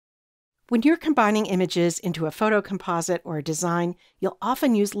When you're combining images into a photo composite or a design, you'll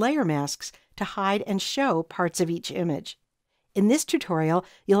often use layer masks to hide and show parts of each image. In this tutorial,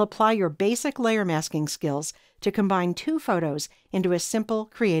 you'll apply your basic layer masking skills to combine two photos into a simple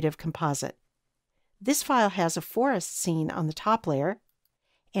creative composite. This file has a forest scene on the top layer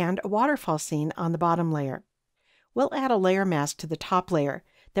and a waterfall scene on the bottom layer. We'll add a layer mask to the top layer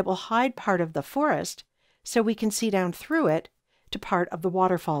that will hide part of the forest so we can see down through it to part of the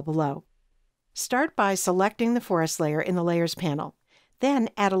waterfall below. Start by selecting the forest layer in the Layers panel. Then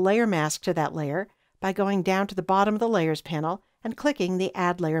add a layer mask to that layer by going down to the bottom of the Layers panel and clicking the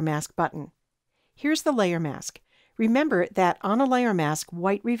Add Layer Mask button. Here's the layer mask. Remember that on a layer mask,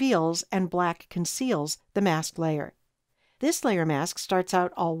 white reveals and black conceals the masked layer. This layer mask starts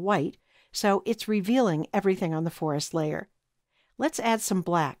out all white, so it's revealing everything on the forest layer. Let's add some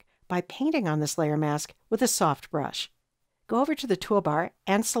black by painting on this layer mask with a soft brush. Go over to the toolbar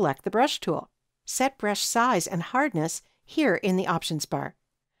and select the brush tool. Set brush size and hardness here in the options bar.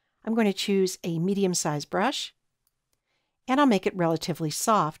 I'm going to choose a medium-sized brush, and I'll make it relatively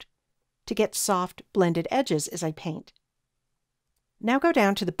soft to get soft blended edges as I paint. Now go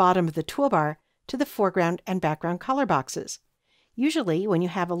down to the bottom of the toolbar to the foreground and background color boxes. Usually, when you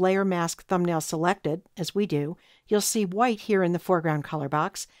have a layer mask thumbnail selected, as we do, you'll see white here in the foreground color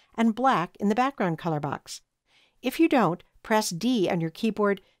box and black in the background color box. If you don't, press D on your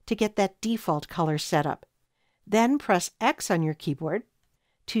keyboard to get that default color set up. Then press X on your keyboard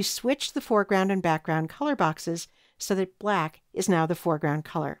to switch the foreground and background color boxes so that black is now the foreground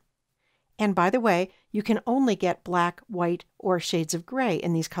color. And by the way, you can only get black, white, or shades of gray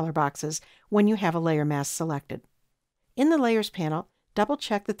in these color boxes when you have a layer mask selected. In the Layers panel,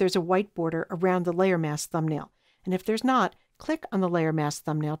 double-check that there's a white border around the layer mask thumbnail, and if there's not, click on the layer mask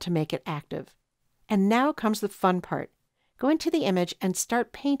thumbnail to make it active. And now comes the fun part. Go into the image and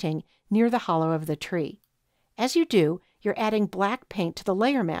start painting near the hollow of the tree. As you do, you're adding black paint to the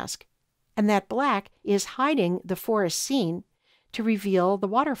layer mask, and that black is hiding the forest scene to reveal the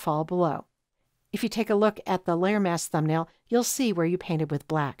waterfall below. If you take a look at the layer mask thumbnail, you'll see where you painted with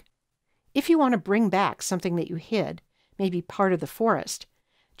black. If you want to bring back something that you hid, maybe part of the forest,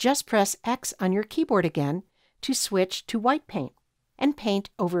 just press X on your keyboard again to switch to white paint and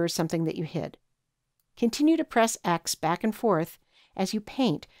paint over something that you hid. Continue to press X back and forth as you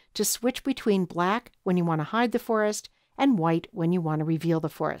paint to switch between black when you want to hide the forest and white when you want to reveal the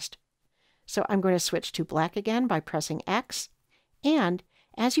forest. So I'm going to switch to black again by pressing X, and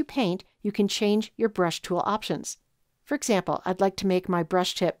as you paint, you can change your brush tool options. For example, I'd like to make my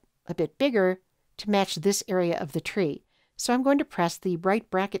brush tip a bit bigger to match this area of the tree, so I'm going to press the right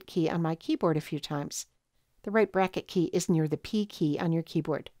bracket key on my keyboard a few times. The right bracket key is near the P key on your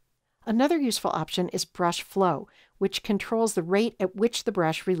keyboard. Another useful option is brush flow, which controls the rate at which the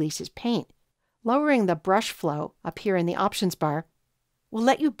brush releases paint. Lowering the brush flow up here in the options bar will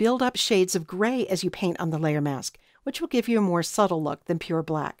let you build up shades of gray as you paint on the layer mask, which will give you a more subtle look than pure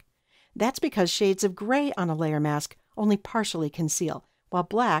black. That's because shades of gray on a layer mask only partially conceal, while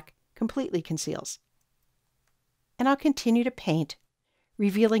black completely conceals. And I'll continue to paint,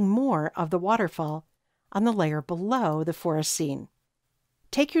 revealing more of the waterfall on the layer below the forest scene.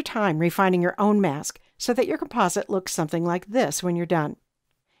 Take your time refining your own mask so that your composite looks something like this when you're done.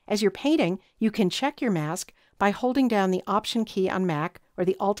 As you're painting, you can check your mask by holding down the Option key on Mac or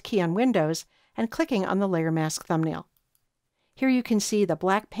the Alt key on Windows and clicking on the layer mask thumbnail. Here you can see the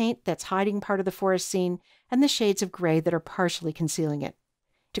black paint that's hiding part of the forest scene and the shades of gray that are partially concealing it.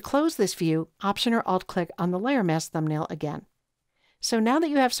 To close this view, Option or Alt click on the layer mask thumbnail again. So now that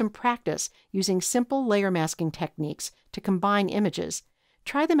you have some practice using simple layer masking techniques to combine images,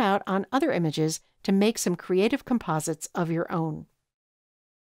 try them out on other images to make some creative composites of your own.